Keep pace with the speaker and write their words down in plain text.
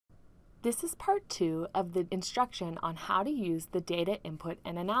This is part 2 of the instruction on how to use the data input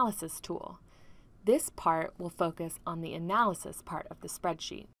and analysis tool. This part will focus on the analysis part of the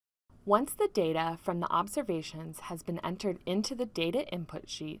spreadsheet. Once the data from the observations has been entered into the data input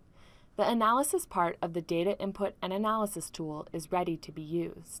sheet, the analysis part of the data input and analysis tool is ready to be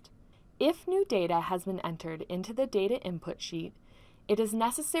used. If new data has been entered into the data input sheet, it is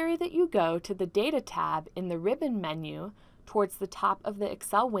necessary that you go to the Data tab in the ribbon menu towards the top of the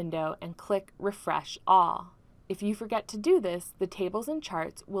Excel window and click Refresh All. If you forget to do this, the tables and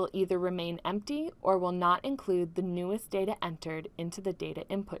charts will either remain empty or will not include the newest data entered into the data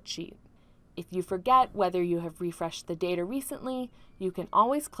input sheet. If you forget whether you have refreshed the data recently, you can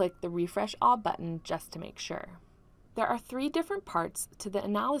always click the Refresh All button just to make sure. There are 3 different parts to the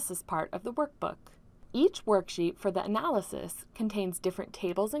analysis part of the workbook. Each worksheet for the analysis contains different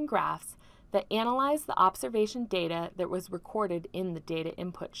tables and graphs that analyze the observation data that was recorded in the data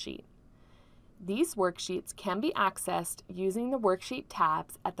input sheet. These worksheets can be accessed using the Worksheet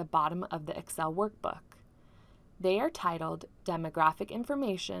tabs at the bottom of the Excel workbook. They are titled Demographic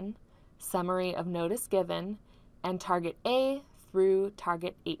Information, Summary of Notice Given, and Target A through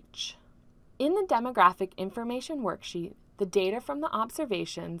Target H. In the Demographic Information worksheet, the data from the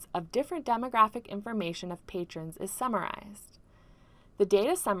observations of different demographic information of patrons is summarized. The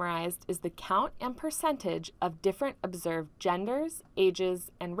data summarized is the count and percentage of different observed genders, ages,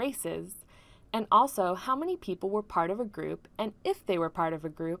 and races, and also how many people were part of a group, and if they were part of a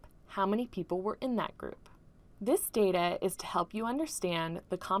group, how many people were in that group. This data is to help you understand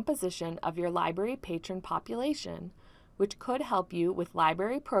the composition of your library patron population, which could help you with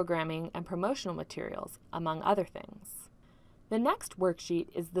library programming and promotional materials, among other things. The next worksheet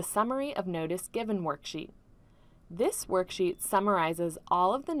is the Summary of Notice Given worksheet. This worksheet summarizes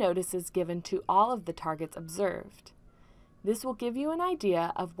all of the notices given to all of the targets observed. This will give you an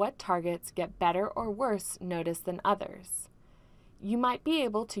idea of what targets get better or worse notice than others. You might be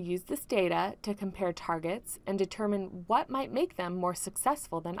able to use this data to compare targets and determine what might make them more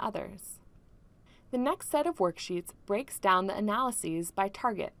successful than others. The next set of worksheets breaks down the analyses by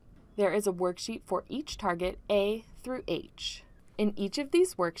target. There is a worksheet for each target A through H. In each of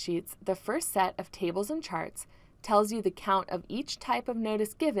these worksheets, the first set of tables and charts tells you the count of each type of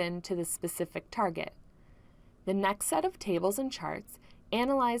notice given to the specific target. The next set of tables and charts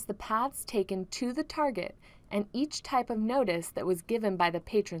analyze the paths taken to the target and each type of notice that was given by the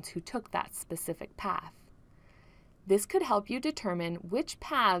patrons who took that specific path. This could help you determine which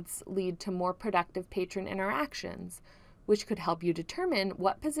paths lead to more productive patron interactions, which could help you determine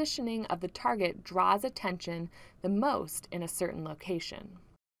what positioning of the target draws attention the most in a certain location.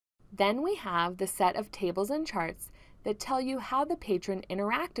 Then we have the set of tables and charts that tell you how the patron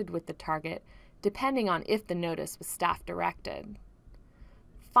interacted with the target depending on if the notice was staff-directed.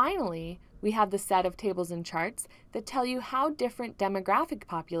 Finally, we have the set of tables and charts that tell you how different demographic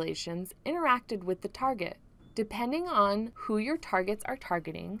populations interacted with the target. Depending on who your targets are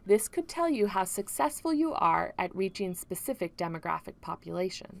targeting, this could tell you how successful you are at reaching specific demographic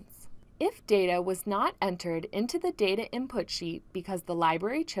populations. If data was not entered into the data input sheet because the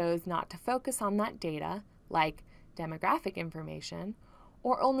library chose not to focus on that data, like demographic information,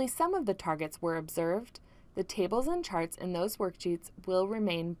 or only some of the targets were observed, the tables and charts in those worksheets will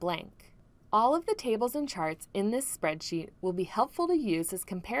remain blank. All of the tables and charts in this spreadsheet will be helpful to use as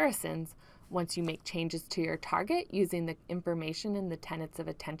comparisons once you make changes to your target using the information in the Tenets of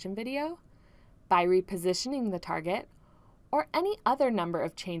Attention video, by repositioning the target, or any other number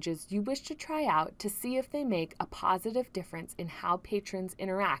of changes you wish to try out to see if they make a positive difference in how patrons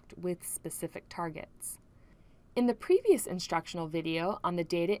interact with specific targets. In the previous instructional video on the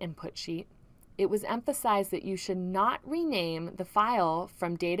data input sheet, it was emphasized that you should not rename the file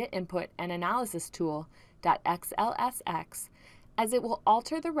from data input and analysis tool.xlsx, as it will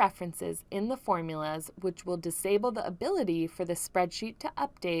alter the references in the formulas, which will disable the ability for the spreadsheet to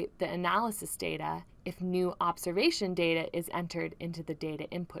update the analysis data if new observation data is entered into the data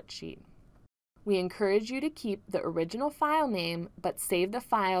input sheet. We encourage you to keep the original file name, but save the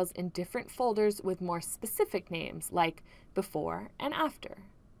files in different folders with more specific names, like before and after.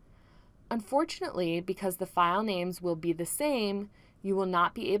 Unfortunately, because the file names will be the same, you will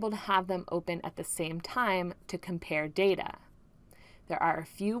not be able to have them open at the same time to compare data. There are a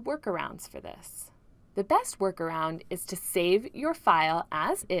few workarounds for this. The best workaround is to save your file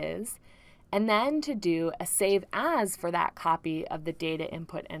as is, and then to do a save as for that copy of the data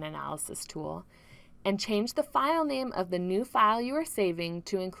input and analysis tool, and change the file name of the new file you are saving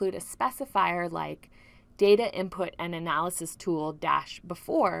to include a specifier like data input and analysis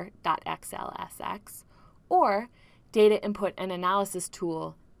tool-before.xlsx or data input and analysis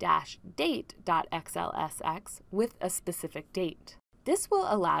tool tool-date.xlsx with a specific date. This will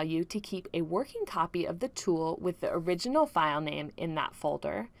allow you to keep a working copy of the tool with the original file name in that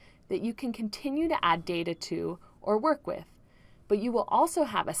folder that you can continue to add data to or work with. But you will also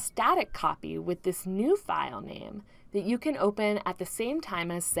have a static copy with this new file name that you can open at the same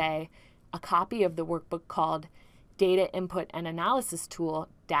time as, say, a copy of the workbook called Data Input and Analysis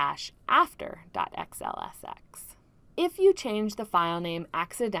Tool-after.xlsx. If you change the file name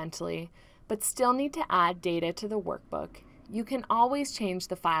accidentally but still need to add data to the workbook, you can always change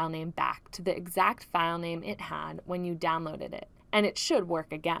the file name back to the exact file name it had when you downloaded it, and it should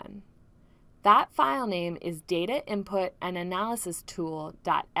work again. That file name is Data Input and Analysis Tool.xlsx.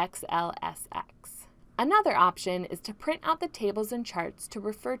 Another option is to print out the tables and charts to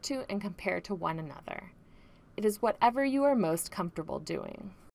refer to and compare to one another. It is whatever you are most comfortable doing.